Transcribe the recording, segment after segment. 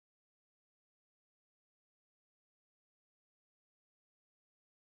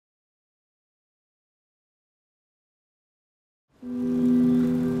The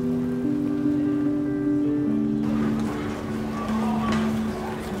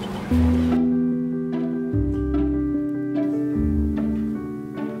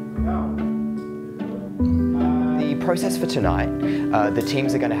process for tonight, the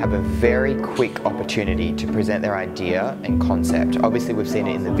teams are going to have a very quick opportunity to present their idea and concept. Obviously we've seen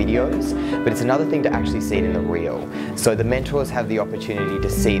it in the videos, but it's another thing to actually see it in the reel. So the mentors have the opportunity to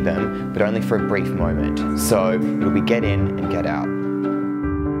see them, but only for a brief moment. So it'll be get in and get out.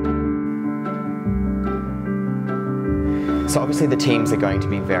 So obviously the teams are going to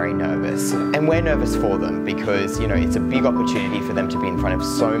be very nervous, and we're nervous for them because, you know, it's a big opportunity for them to be in front of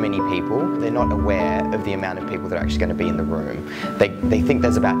so many people. They're not aware of the amount of people that are actually going to be in the room. They think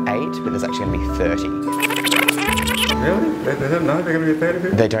there's about 8, but there's actually going to be 30. Really? They don't know they're going to be 30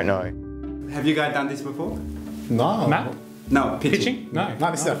 people? They don't know. Have you guys done this before? No. Matt? No, pitching? No,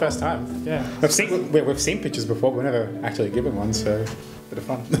 this is our first time. Yeah. We've seen pictures before, but we've never actually given one, so bit of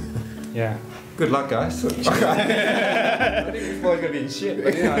fun. Yeah. Good luck, guys. I think this boy's going to be in shit,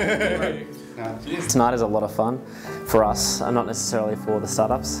 but yeah. Tonight is a lot of fun for us, and not necessarily for the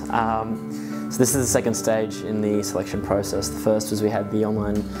startups. So this is the second stage in the selection process. The first was we had the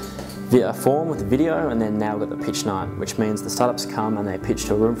online form with the video, and then now we've got the pitch night, which means the startups come and they pitch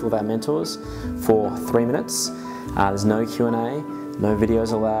to a room full of our mentors for 3 minutes. There's no Q&A, no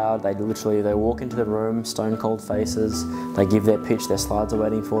videos allowed. They walk into the room, stone cold faces, they give their pitch, their slides are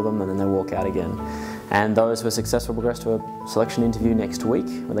waiting for them, and then they walk out again. And those who are successful progress to a selection interview next week,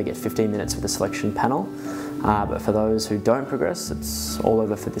 where they get 15 minutes with the selection panel. But for those who don't progress, it's all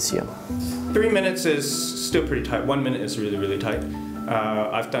over for this year. 3 minutes is still pretty tight. 1 minute is really, really tight.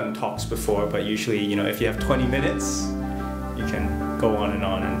 I've done talks before, but usually, you know, if you have 20 minutes, you can go on and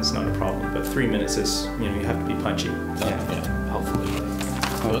it's not a problem. But 3 minutes is, you know, you have to be punchy. Yeah, hopefully.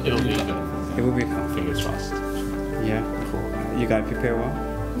 It'll be good. It will be fun. Fingers crossed. Yeah, cool. You guys prepare well?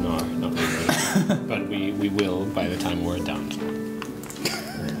 No, not really. But we will by the time we're done.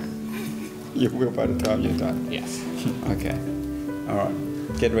 You will by the time you're done? Yes. Okay. Alright.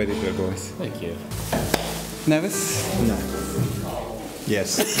 Get ready for it, boys. Thank you. Nervous? No.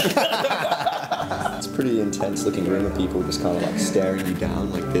 Yes. It's a pretty intense looking room of people just kind of like staring you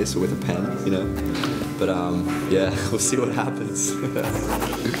down like this with a pen, you know. But yeah, we'll see what happens.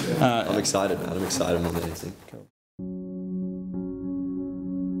 I'm excited, man. I'm excited more than anything.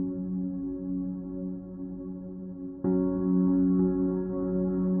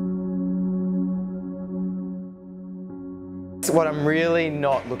 What I'm really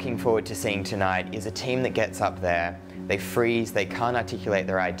not looking forward to seeing tonight is a team that gets up there, they freeze, they can't articulate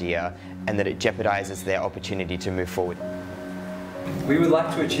their idea, and that it jeopardizes their opportunity to move forward. We would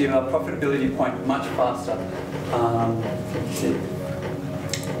like to achieve our profitability point much faster.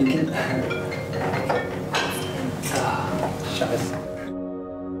 You can... Scheiße.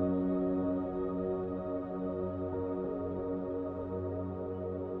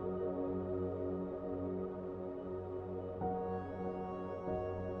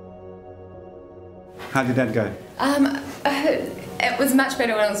 How did that go? It was much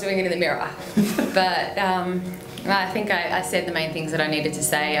better when I was doing it in the mirror. But I think I said the main things that I needed to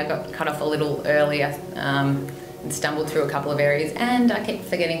say. I got cut off a little earlier and stumbled through a couple of areas, and I kept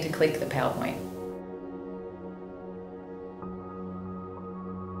forgetting to click the PowerPoint.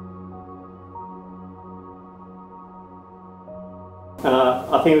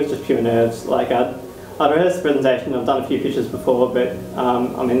 I think it was just pure nerves. Like I'd rehearsed the presentation, I've done a few pitches before, but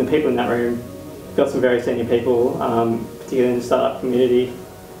I mean the people in that room, got some very senior people, particularly in the startup community,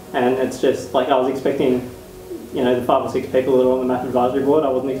 and it's just like I was expecting, you know, the 5 or 6 people that are on the MAP advisory board. I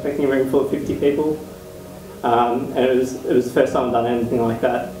wasn't expecting a room full of 50 people, and it was the first time I've done anything like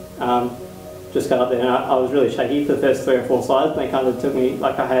that. Just got up there and I was really shaky for the first 3 or 4 slides, and they kind of took me,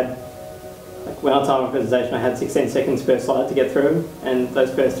 like I had, like when I was on my presentation I had 16 seconds per slide to get through, and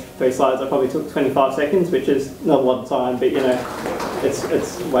those first 3 slides I probably took 25 seconds, which is not a lot of time, but you know,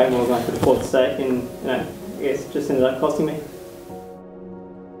 it's way more than I could afford to take, and you know, I guess it just ended up costing me.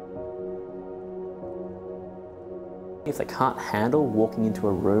 If they can't handle walking into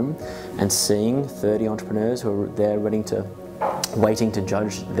a room and seeing 30 entrepreneurs who are there waiting to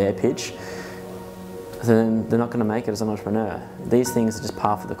judge their pitch, then they're not going to make it as an entrepreneur. These things are just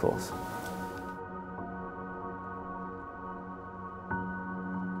par for the course.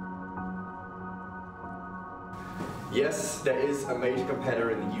 Yes, there is a major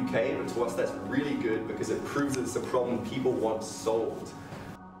competitor in the UK, but to us that's really good because it proves that it's a problem people want solved.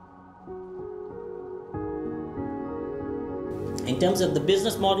 In terms of the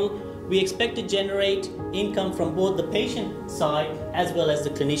business model, we expect to generate income from both the patient side as well as the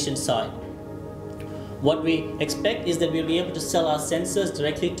clinician side. What we expect is that we'll be able to sell our sensors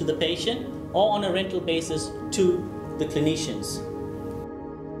directly to the patient or on a rental basis to the clinicians.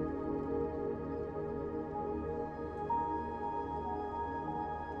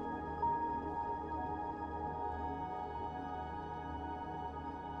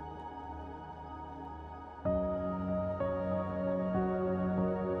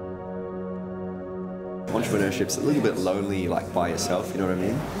 Entrepreneurship's a little bit lonely, like by yourself, you know what I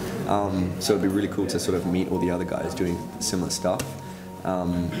mean? So it'd be really cool to sort of meet all the other guys doing similar stuff,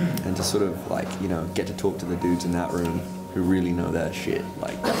 and to sort of like, you know, get to talk to the dudes in that room who really know their shit.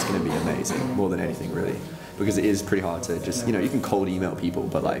 Like, that's going to be amazing, more than anything really. Because it is pretty hard to just, you know, you can cold email people,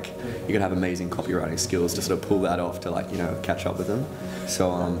 but like, you're going to have amazing copywriting skills to sort of pull that off to like, you know, catch up with them.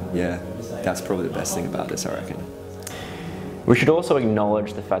 So yeah, that's probably the best thing about this, I reckon. We should also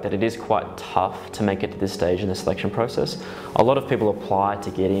acknowledge the fact that it is quite tough to make it to this stage in the selection process. A lot of people apply to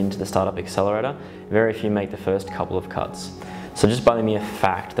get into the Startup Accelerator, very few make the first couple of cuts. So just by the mere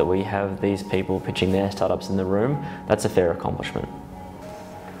fact that we have these people pitching their startups in the room, that's a fair accomplishment.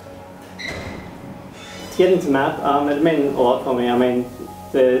 To get into MAP, it meant a lot for me. I mean,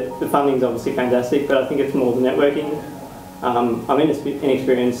 the funding's obviously fantastic, but I think it's more the networking. I'm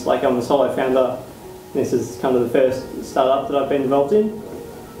inexperienced, like I'm a solo founder. This is kind of the first startup that I've been involved in.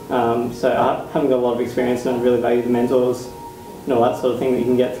 So I haven't got a lot of experience, and I really value the mentors and all that sort of thing that you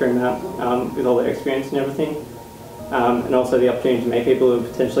can get through MAP with all their experience and everything. And also the opportunity to meet people who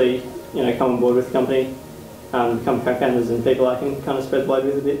potentially, you know, come on board with the company, become co-founders and people I can kind of spread the load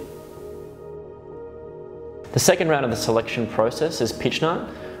with a bit. The second round of the selection process is pitch night,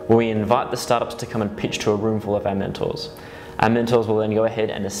 where we invite the startups to come and pitch to a room full of our mentors. Our mentors will then go ahead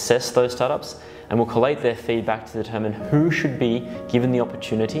and assess those startups, and we'll collate their feedback to determine who should be given the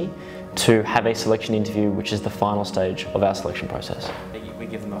opportunity to have a selection interview, which is the final stage of our selection process. We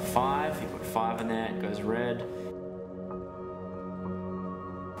give them a 5, you put 5 in there, it goes red.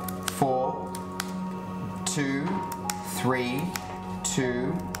 4, 2, 3,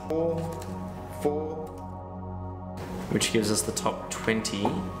 2, 4, 4. Which gives us the top 20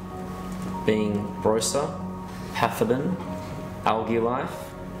 being Brosa, Pathoben, Algae Life,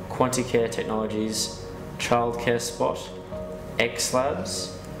 Quanticare Technologies, Childcare Spot,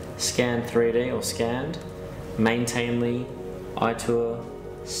 X-Labs, Scan 3D or Scanned, Maintainly, iTour,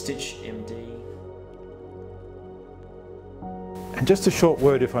 Stitch MD. And just a short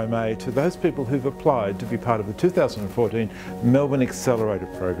word, if I may, to those people who've applied to be part of the 2014 Melbourne Accelerator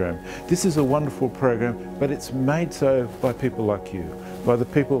program. This is a wonderful program, but it's made so by people like you, by the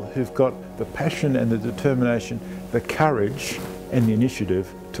people who've got the passion and the determination, the courage and the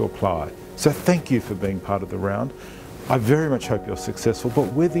initiative to apply. So thank you for being part of the round. I very much hope you're successful,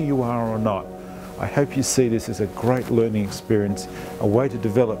 but whether you are or not, I hope you see this as a great learning experience, a way to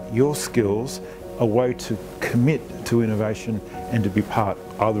develop your skills, a way to commit to innovation and to be part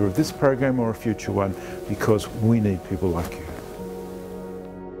either of this program or a future one, because we need people like you.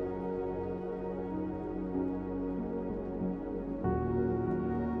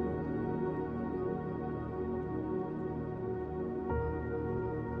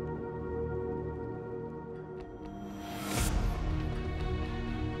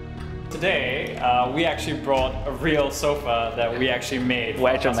 Today, we actually brought a real sofa that we actually made.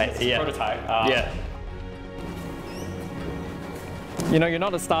 Prototype. Yeah. You know, you're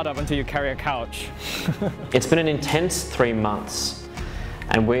not a startup until you carry a couch. It's been an intense 3 months,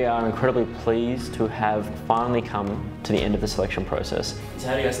 and we are incredibly pleased to have finally come to the end of the selection process. So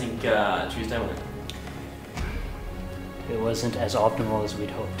how do you guys think Tuesday went? It wasn't as optimal as we'd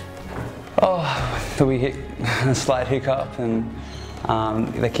hoped. Oh, we hit a slight hiccup, and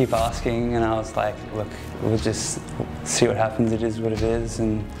they keep asking, and I was like, look, we'll just see what happens. It is what it is,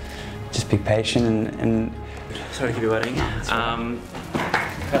 and just be patient and sorry to keep you waiting.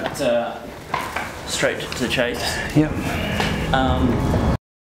 Cut straight to the chase. Yep.